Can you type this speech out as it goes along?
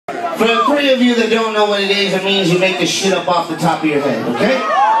three of you that don't know what it is, it means you make this shit up off the top of your head, okay?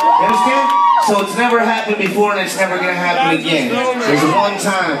 You understand? So it's never happened before and it's never gonna happen again. There's a one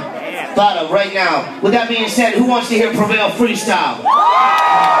time thought of right now. With that being said, who wants to hear Prevale Freestyle?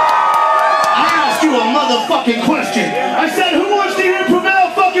 I asked you a motherfucking question. I said, who wants to hear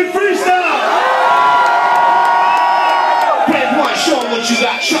Prevale fucking Freestyle? Grab one, show them what you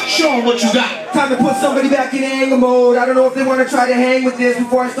got. Show them what you got. Time to put somebody back in anger mode. I don't know if they want to try to hang with this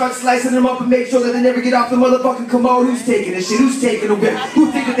before I start slicing them up and make sure that they never get off the motherfucking commode. Who's taking this shit? Who's taking the whip? Who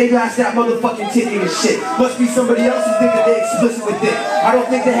think that they lost that motherfucking titty and shit? Must be somebody else who think that they're explicit with it. I don't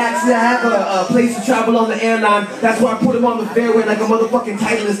think they actually have a place to travel on the airline. That's why I put them on the fairway like a motherfucking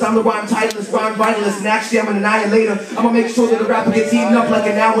titleist. I'm the rhyme titleist, rhyme vitalist, and actually I'm an annihilator. I'm gonna make sure that the rapper gets eaten up like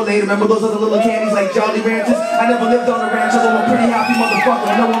an hour later. Remember those other little candies like Jolly Ranchers? I never lived on a ranch, although I'm a pretty happy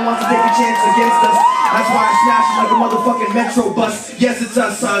motherfucker. No one wants to take a chance against us. That's why I smashed like a motherfucking metro bus. Yes, it's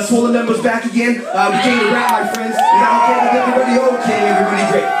us, Swollen members back again. We came to rap, my friends. And I don't care if everybody okay, everybody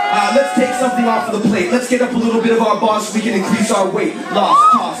great. Let's take something off of the plate. Let's get up a little bit of our boss so we can increase our weight.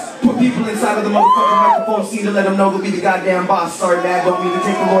 Lost, tossed. Put people inside of the motherfucking microphone seat to let them know that we the goddamn boss. Sorry, man, don't mean to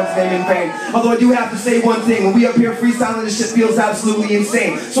take the Lord's name in vain. Although I do have to say one thing. When we up here freestyling, this shit feels absolutely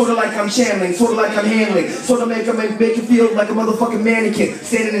insane. Sorta like I'm channeling, sorta like I'm handling. Sorta make you feel like a motherfucking mannequin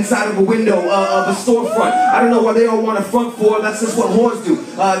standing inside of a window of a storefront. I don't know what they all want to front for. That's just what whores do.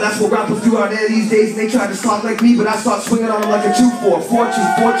 That's what rappers do out there these days. And they try to talk like me, but I start swinging on them like a 2-4. Fortune,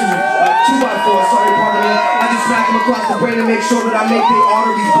 2x4, sorry, pardon me. I just smack them across the brain and make sure that I make their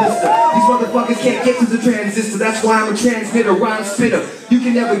arteries blister. These motherfuckers can't get to the transistor. That's why I'm a transmitter, rhyme spitter. You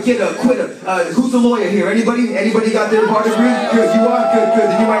can never get a quitter. Who's a lawyer here? Anybody? Anybody got their bar degree? Good, you are? Good,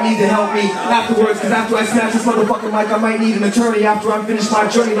 good. Then you might need to help me afterwards, because after I smash this motherfucking mic, I might need an attorney after I'm finished my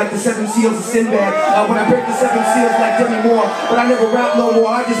journey like the 7 seals of Sinbad. When I break the 7 seals like Demi Moore, but I never rap no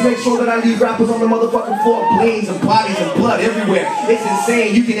more. I just make sure that I leave rappers on the motherfucking floor, blades and bodies and blood everywhere. It's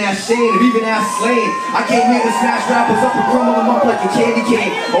insane. You can ask Shane or even ask Slane. I came here to smash rappers up and crumble them up like a candy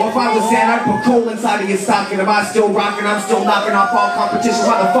cane. Or if I was saying I'd put coal inside of your stocking. Am I still rocking? I'm still knocking off all competition.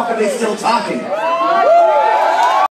 Why the fuck are they still talking?